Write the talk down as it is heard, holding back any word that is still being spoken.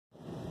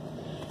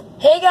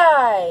Hey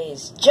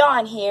guys,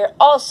 John here,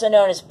 also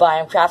known as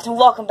Biomecraft, and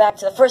welcome back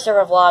to the first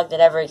ever vlog that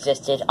ever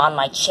existed on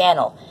my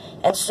channel.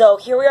 And so,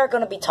 here we are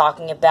going to be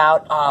talking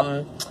about,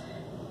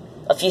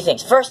 a few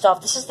things. First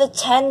off, this is the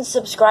 10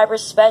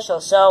 subscribers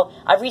special, so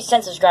I've reached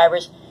 10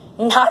 subscribers.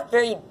 Not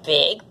very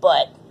big,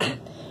 but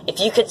if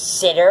you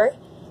consider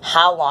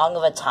how long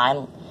of a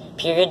time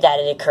period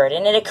that it occurred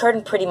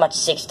in pretty much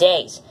 6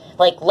 days.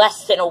 Like,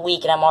 less than a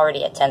week, and I'm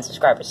already at 10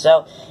 subscribers.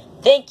 So,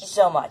 thank you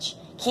so much.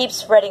 Keep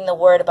spreading the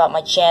word about my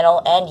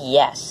channel, and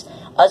yes,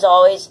 as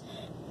always,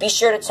 be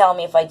sure to tell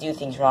me if I do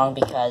things wrong,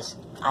 because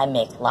I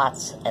make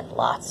lots and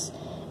lots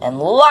and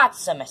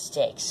lots of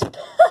mistakes.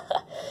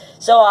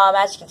 So,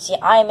 as you can see,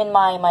 I am in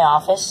my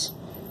office.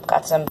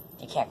 Got some,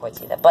 you can't quite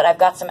see that, but I've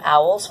got some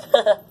owls.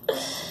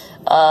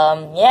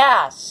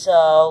 Yeah,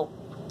 so,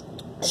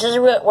 this is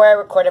where I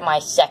recorded my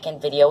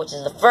second video, which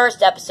is the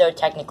first episode,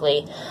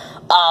 technically,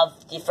 of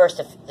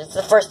it's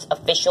the first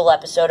official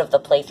episode of the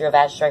playthrough of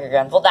Astro Striker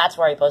Gunvolt. Well, that's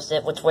where I posted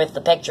it, which with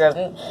the picture of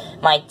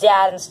my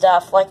dad and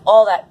stuff, like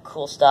all that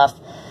cool stuff.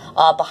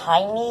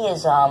 Behind me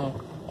is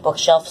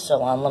bookshelf, so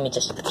let me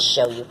just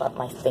show you about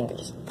my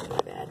fingers.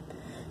 Bad.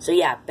 So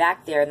yeah,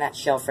 back there in that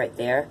shelf right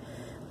there,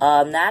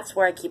 that's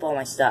where I keep all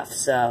my stuff.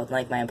 So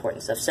like my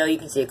important stuff. So you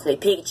can see a Clay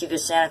Pikachu,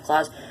 Santa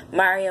Claus,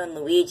 Mario and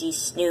Luigi,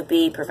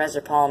 Snoopy, Professor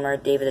Palmer,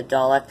 David the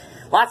Dalek,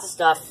 lots of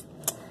stuff.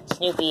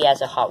 Snoopy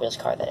as a Hot Wheels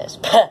car, that is.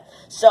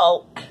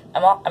 So,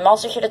 I'm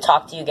also here to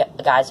talk to you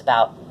guys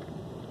about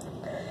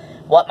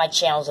what my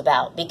channel's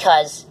about,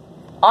 because,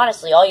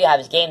 honestly, all you have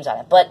is games on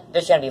it, but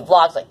there's going to be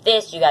vlogs like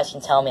this. You guys can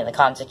tell me in the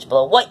comment section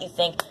below what you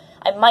think.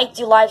 I might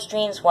do live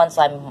streams once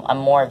I'm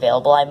more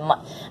available.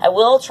 I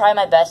will try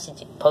my best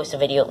to post a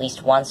video at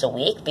least once a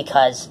week,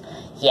 because,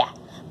 yeah,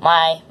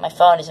 my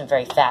phone isn't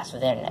very fast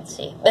with internet,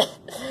 see?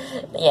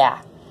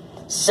 Yeah.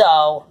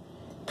 So,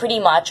 pretty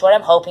much what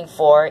I'm hoping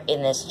for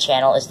in this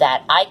channel is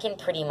that I can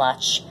pretty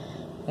much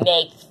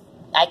make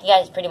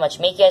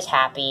you guys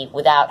happy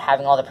without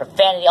having all the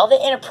profanity, all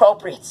the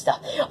inappropriate stuff,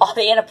 all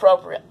the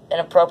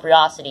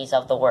inappropriosities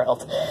of the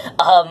world.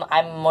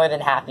 I'm more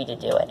than happy to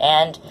do it.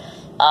 And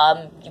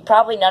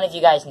probably none of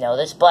you guys know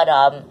this, but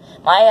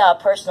my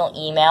personal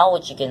email,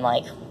 which you can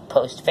like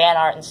post fan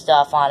art and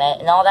stuff on it,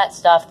 and all that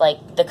stuff,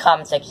 like the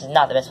comment section is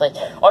not the best place.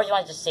 Or if you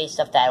want to just say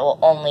stuff that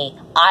only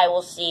I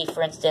will see,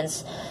 for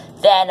instance,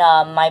 then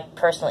my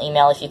personal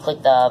email, if you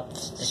click the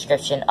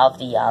description of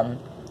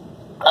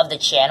the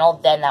channel,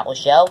 then that will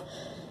show.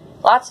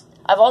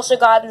 I've also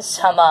gotten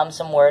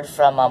some word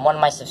from one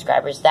of my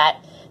subscribers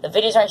that the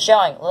videos aren't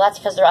showing. Well, that's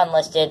because they're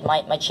unlisted.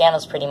 My channel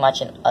is pretty much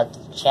a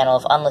channel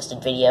of unlisted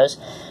videos.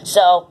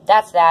 So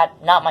that's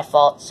that. Not my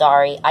fault.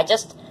 Sorry. I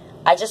just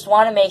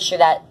want to make sure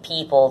that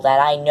people that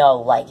I know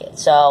like it.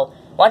 So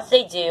once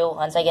they do,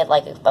 once I get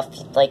like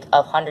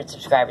 100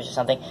 subscribers or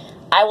something,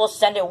 I will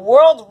send it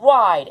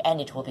worldwide,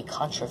 and it will be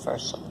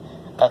controversial.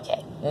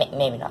 Okay,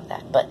 maybe not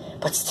that, but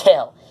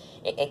still,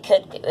 it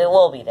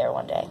will be there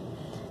one day.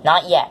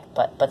 Not yet,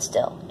 but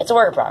still, it's a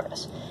work in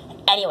progress.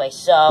 Anyway,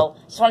 so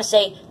just want to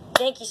say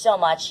thank you so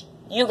much.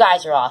 You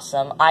guys are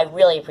awesome. I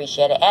really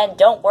appreciate it, and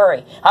don't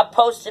worry, I'm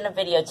posting a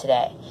video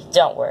today.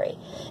 Don't worry.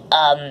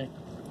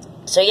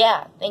 So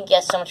yeah, thank you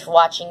guys so much for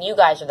watching. You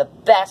guys are the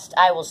best.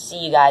 I will see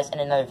you guys in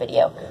another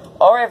video.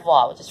 Au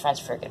revoir, which is French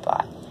for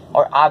goodbye,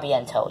 or a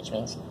bientôt, which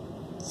means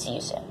see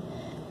you soon.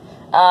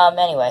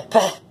 Anyway,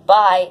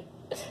 bye.